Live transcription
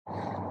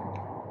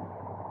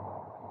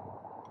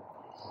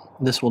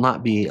this will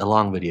not be a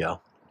long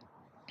video.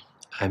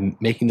 I'm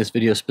making this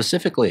video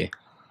specifically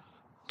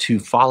to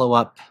follow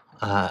up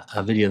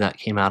a video that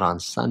came out on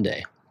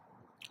Sunday.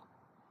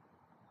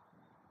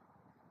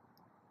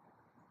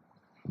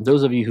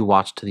 Those of you who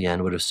watched to the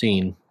end would have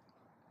seen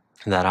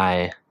that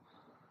I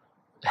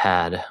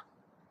had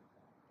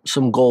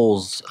some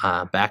goals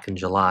back in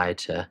July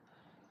to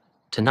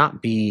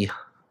not be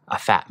a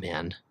fat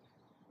man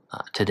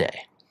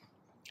today.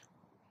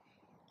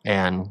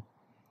 And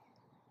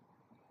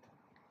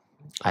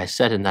I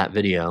said in that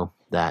video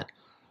that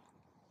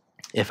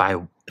if I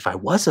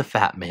was a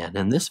fat man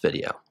in this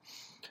video,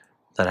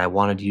 that I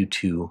wanted you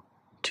to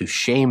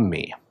shame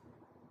me.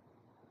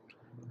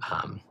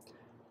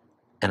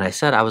 And I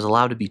said I was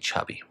allowed to be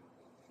chubby,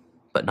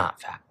 but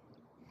not fat.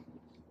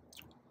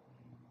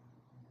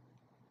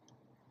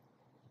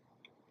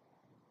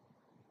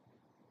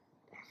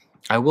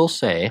 I will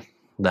say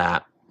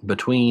that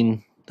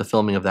between the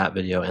filming of that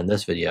video and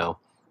this video,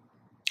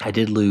 I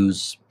did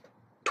lose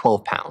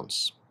 12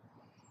 pounds,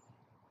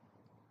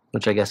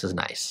 which I guess is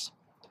nice.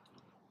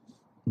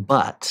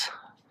 But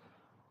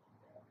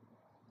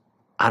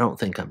I don't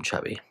think I'm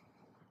chubby.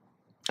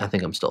 I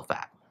think I'm still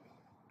fat.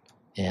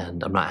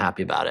 And I'm not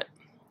happy about it.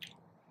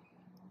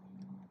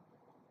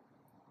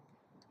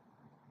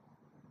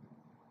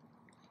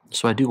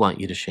 So I do want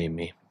you to shame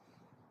me.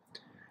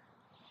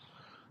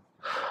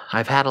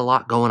 I've had a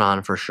lot going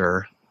on for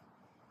sure.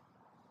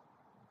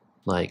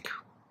 Like,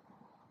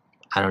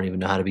 I don't even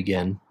know how to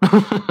begin.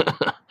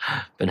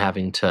 Been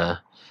having to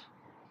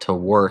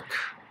work,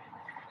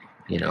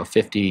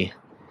 50,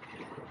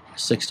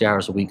 60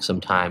 hours a week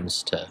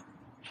sometimes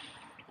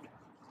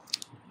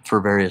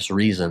for various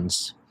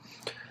reasons,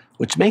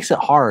 which makes it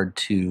hard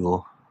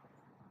to,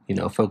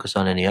 focus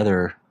on any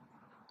other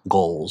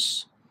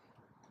goals.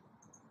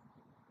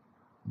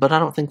 But I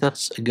don't think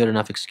that's a good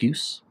enough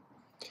excuse.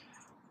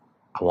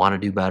 I want to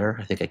do better.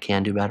 I think I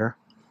can do better.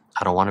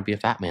 I don't want to be a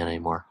fat man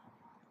anymore.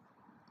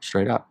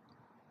 Straight up.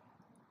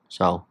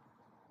 So,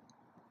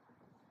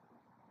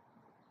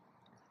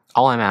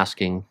 all I'm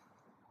asking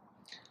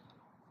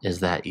is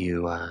that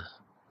you,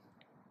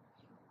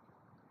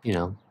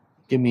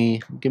 give me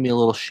a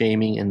little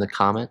shaming in the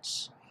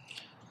comments,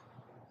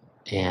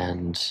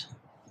 and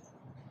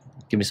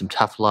give me some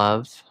tough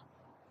love.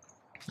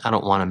 I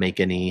don't want to make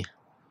any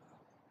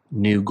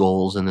new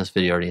goals in this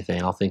video or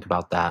anything. I'll think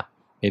about that.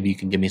 Maybe you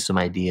can give me some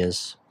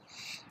ideas.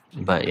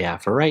 But yeah,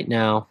 for right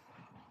now,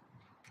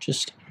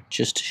 just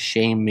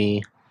shame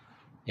me,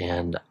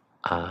 and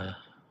I'll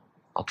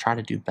try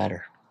to do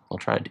better. I'll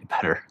try to do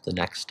better the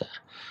next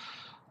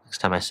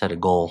time I set a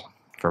goal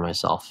for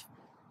myself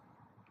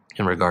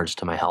in regards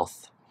to my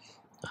health.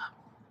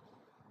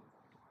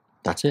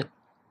 That's it.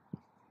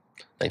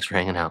 Thanks for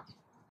hanging out.